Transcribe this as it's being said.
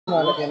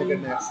Might have been a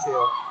good match too.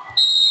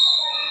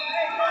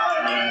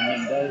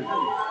 Mendoza.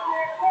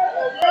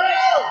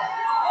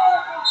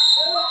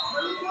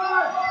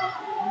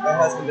 My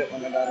husband didn't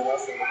want to go to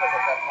wrestling because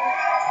at that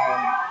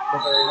time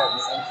Missouri had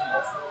the sanction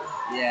wrestling.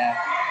 Yeah.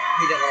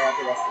 He didn't want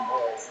to wrestle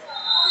boys.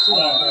 She He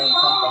wanted to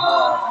pump the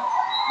hell out of him.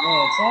 No,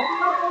 it's not.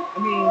 I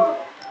mean,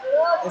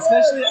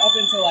 especially up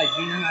until like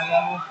junior high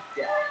level.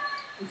 Yeah.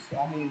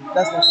 I mean,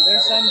 That's what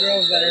there's some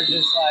girls that are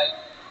just like,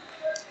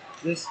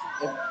 just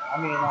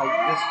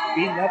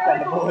beating up on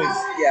the boys.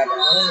 Yeah, but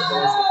once the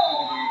boys with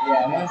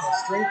puberty, once the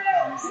strength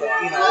comes,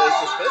 it's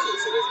just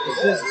physics.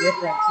 It's just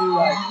different too,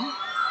 like,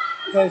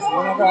 because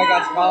whenever I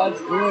got to college,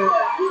 when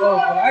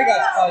I got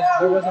to college,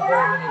 there wasn't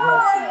very many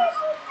girls teams.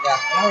 Yeah.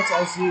 And I went to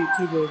OCU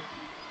too,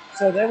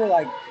 so they were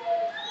like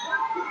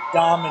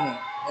dominant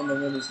in the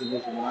women's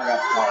division when I got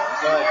to college.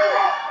 So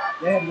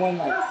they had won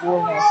like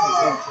 4 national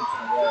championships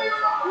in a row.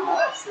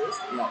 Oh,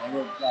 seriously? Yeah, they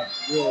were like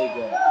really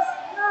good.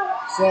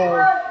 So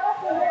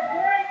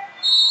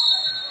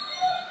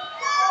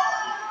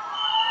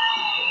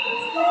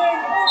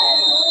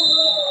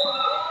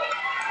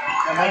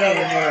I don't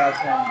even know what I was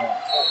saying about.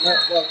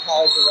 Well,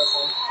 college or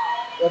wrestling,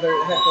 whether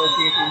it had for a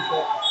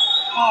championship.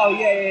 Oh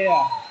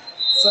yeah.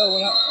 So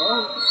when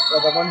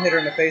the one hit her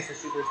in the face, or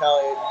she's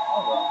retaliated.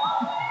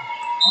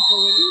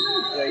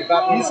 Yeah, you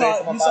got me in the face.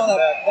 You saw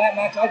that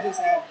match I just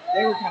had.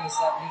 They were kind of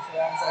slapping each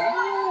other. I was like,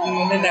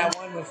 and then that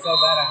one was so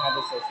bad I had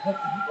to say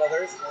something. Well,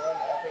 there's one.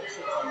 I think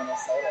she was on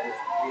Minnesota. It was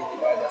really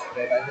bad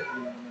yesterday by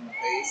hitting them in the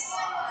face.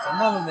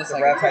 Some of them missed the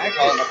like ref had to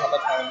call him a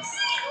couple times.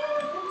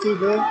 Too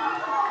big.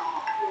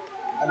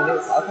 I mean, I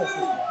thought she was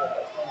going to put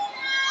those punches.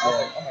 I was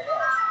like, oh my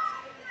gosh.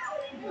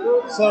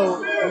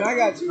 So when I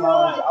got to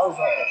college, I was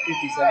like a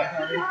 57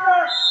 pounder,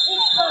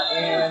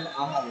 and I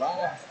had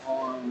labs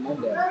on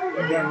Monday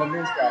during the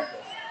men's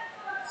practice.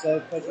 So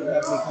coach would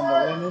have me come to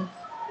women.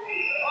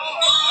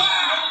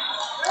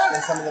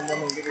 And some of them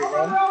women give you a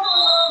run.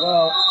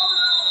 Well,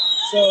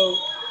 so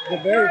the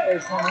very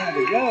first time I had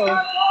to go,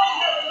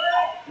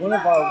 one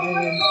of our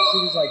women, she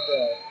was like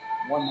the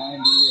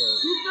 190 or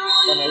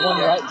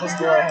right just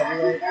below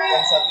heavyweight,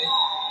 170,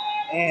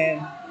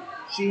 and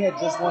she had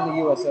just won the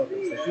U.S.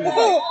 Open, so she was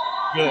like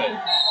good.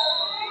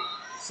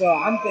 So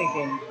I'm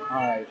thinking, all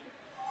right,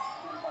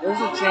 there's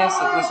a chance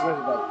that this was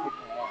like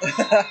kick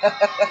my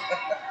ass.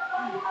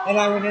 And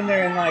I went in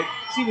there and like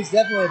she was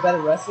definitely a better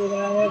wrestler than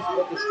I was,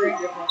 but the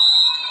strength difference.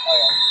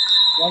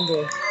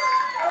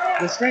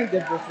 The strength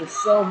difference was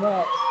so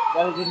much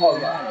that it didn't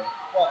really matter.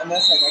 Well, and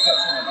that's like I kept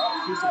telling my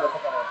mom, she used to go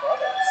pick on her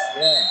brothers.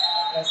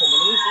 Yeah. And I said,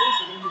 when are you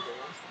seriously going to be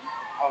doing this?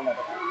 I'll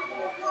never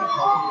know. She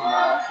called me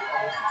now. She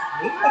almost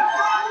took me.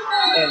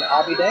 And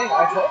I'll be dang,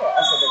 I told her. I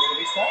said, they're going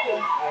to be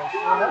stronger. And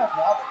sure enough,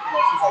 now that,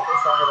 she's like,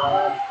 they're stronger than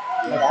I am.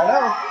 I'm like, I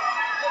know.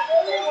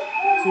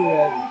 Too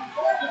heavy.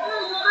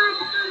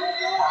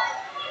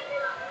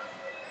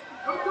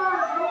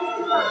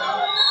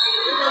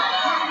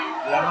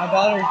 Yeah, my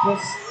daughter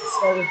just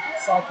started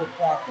soccer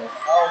practice.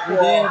 Oh, cool.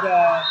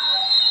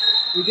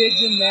 We did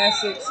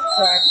gymnastics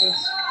practice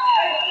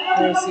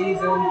for a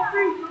season,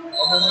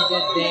 and then we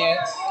did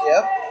dance.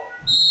 Yep.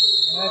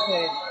 And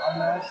I'm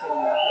not sure, I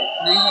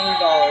paid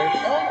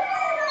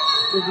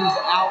 $300 for these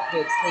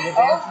outfits for the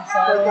dance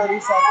recital. For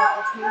 30 seconds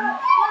between?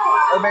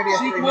 Or maybe a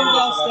 3 minutes. She comes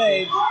off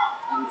stage.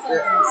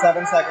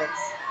 7 seconds.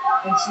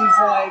 And she's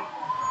like,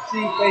 she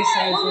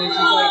FaceTimes me, and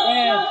she's like,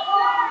 man.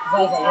 I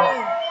was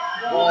like,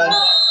 one.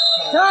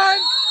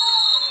 Time!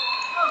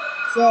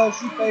 So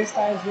she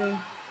FaceTimes me,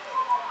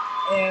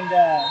 and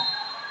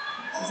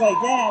she's like,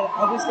 Dad,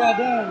 I just got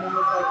done. And I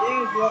was like,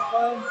 yeah, did you have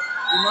fun?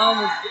 Your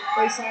mom was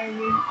FaceTiming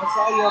me. I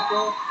saw you up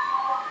there.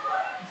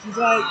 And she's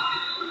like,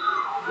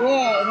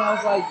 yeah. And I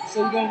was like,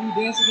 so you gonna do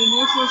dance again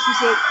next year? She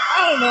said,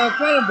 I don't know,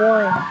 kind of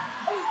boring.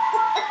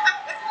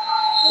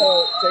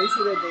 So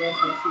Tracy did dance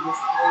when she was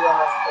 3 on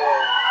the floor.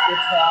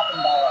 Good tap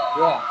and ballet.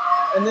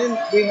 Yeah. And then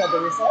we had the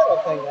recital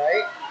thing,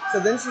 right? So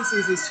then she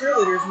sees these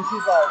cheerleaders and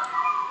she's like,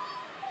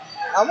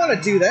 I want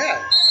to do that.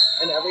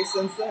 And ever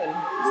since then,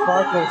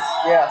 Sparkles.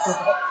 Yes.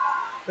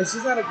 But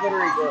she's not a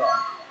glittery girl.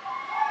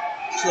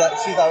 She's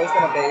always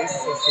been a base,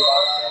 so she's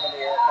always been in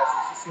the air.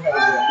 She's too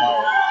heavy to do it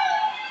hard.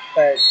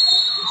 But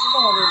she's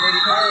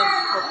 180 pounds.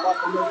 She's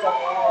walking her stuff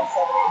around 7,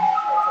 8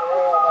 handstands in a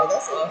row. I'm like,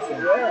 that's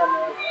awesome. Yeah, I'm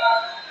like,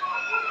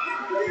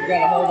 you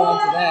gotta hold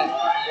on to that.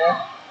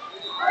 Yeah.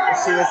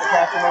 She was the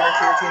captain of her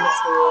cheer team at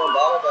school and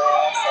blah, blah,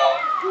 blah. So.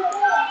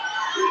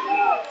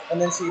 And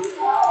then she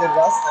did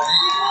wrestling.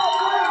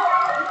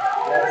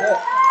 That was it.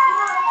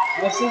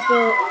 My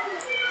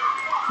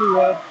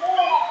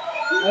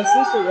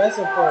sister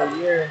wrestled for a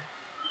year,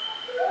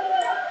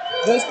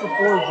 just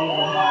before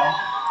junior high,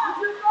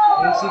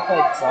 and she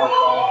played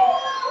softball.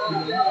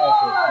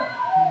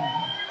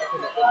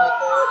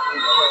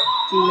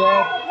 Too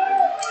red.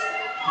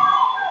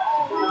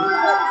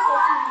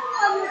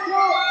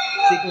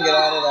 She can get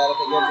out of that if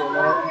it gives her a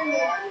minute.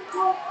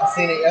 I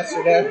seen it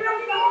yesterday.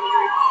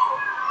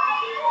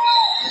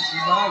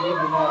 She's not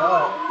giving that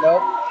up.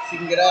 Nope, she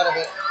can get out of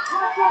it.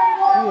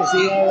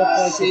 She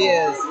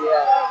is,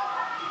 yeah.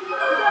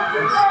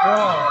 She's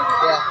strong.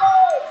 Yeah.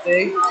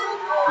 See?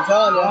 I'm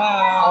telling you.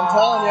 Wow. I'm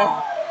telling you.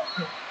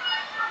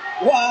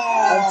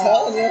 Wow. I'm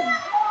telling you.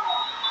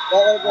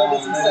 That little girl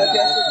did some stuff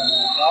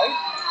yesterday, right?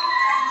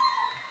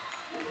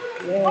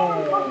 Yeah,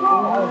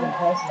 that was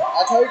impressive.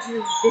 I told you.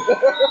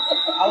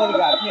 I would have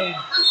got pinned.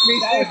 Me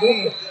That was too.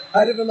 me.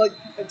 I'd have been like,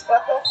 I'm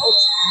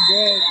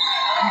good.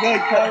 I'm good,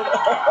 coach.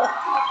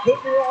 put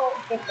me out.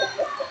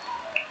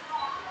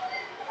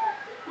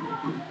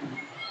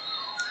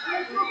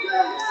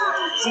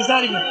 She's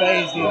not even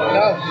phased either.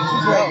 No,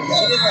 She's ready to go.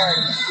 she was like,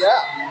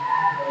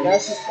 yeah. Now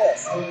she's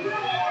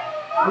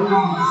pissed.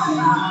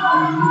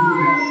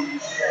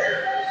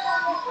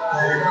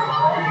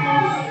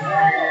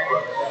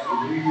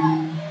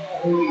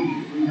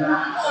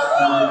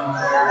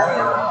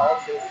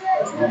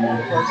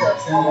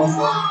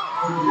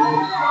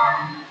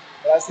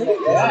 But I seen it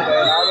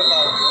yesterday and I was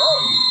like,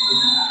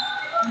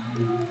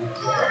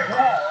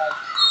 Yeah, like,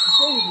 she's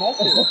pretty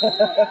muscular.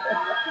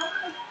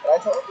 but I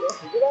told you,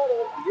 you get out of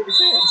it, you give a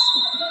chance.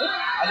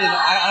 I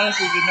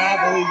honestly did not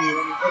believe you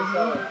when you first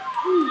said it.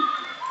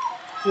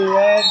 2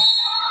 red.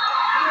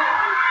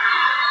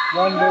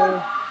 1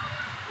 blue.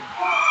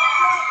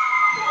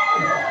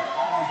 This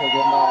is a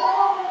good night.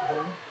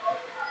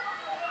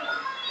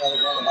 Another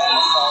girl that's in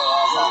the cellar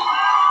last night.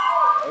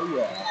 Oh,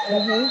 yeah.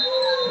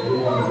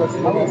 So she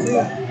I will see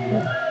it.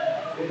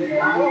 She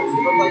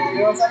looked like you're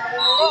doing something in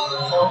your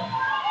life, so.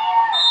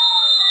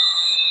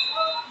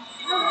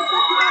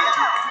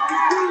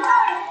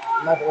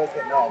 I'm not always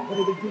getting mad. What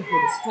do they do for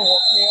the store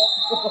camp?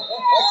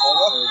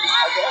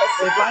 I guess.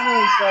 They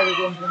finally started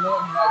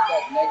implementing like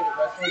that negative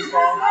wrestling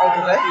call. Oh,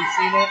 did they? You've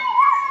seen it?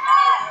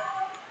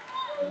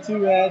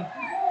 2 red.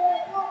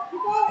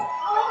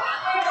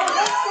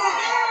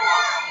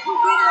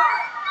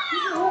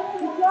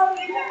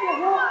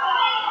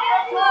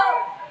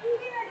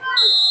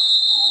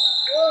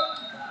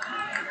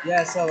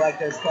 Yeah, so like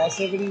there's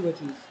passivity, which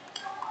is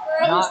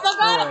not still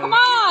got it, scoring. come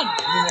on! And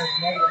then there's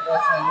negative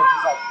wrestling, which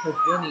is like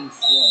preventing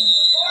scoring.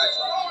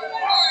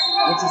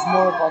 Which is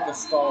more of like a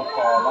stall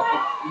call. Like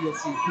if you'll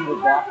see people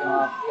blocking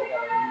off if they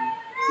got a lead.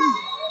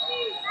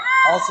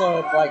 Also,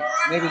 if like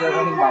maybe they're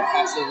winning by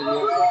passivity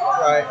or something.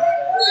 Right.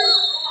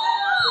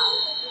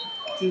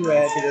 2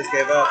 red. She just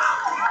gave up.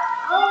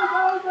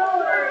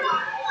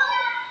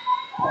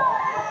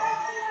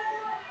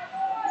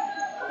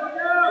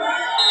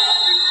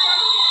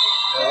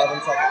 For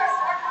 11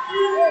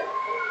 seconds.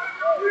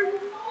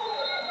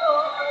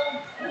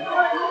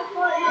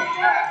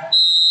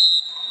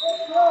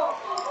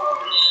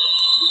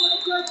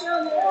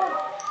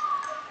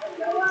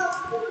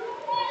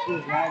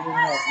 She's not giving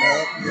up,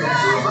 man.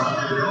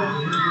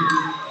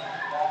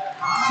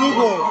 2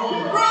 blue.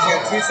 She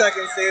got 2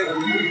 seconds, dude.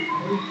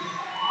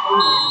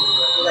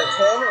 Was that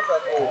 10 or was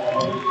that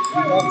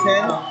 8? About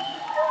 10?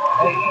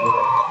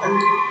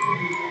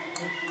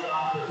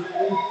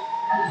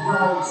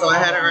 So I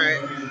had it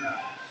right.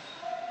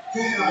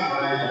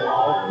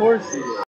 Of course you did.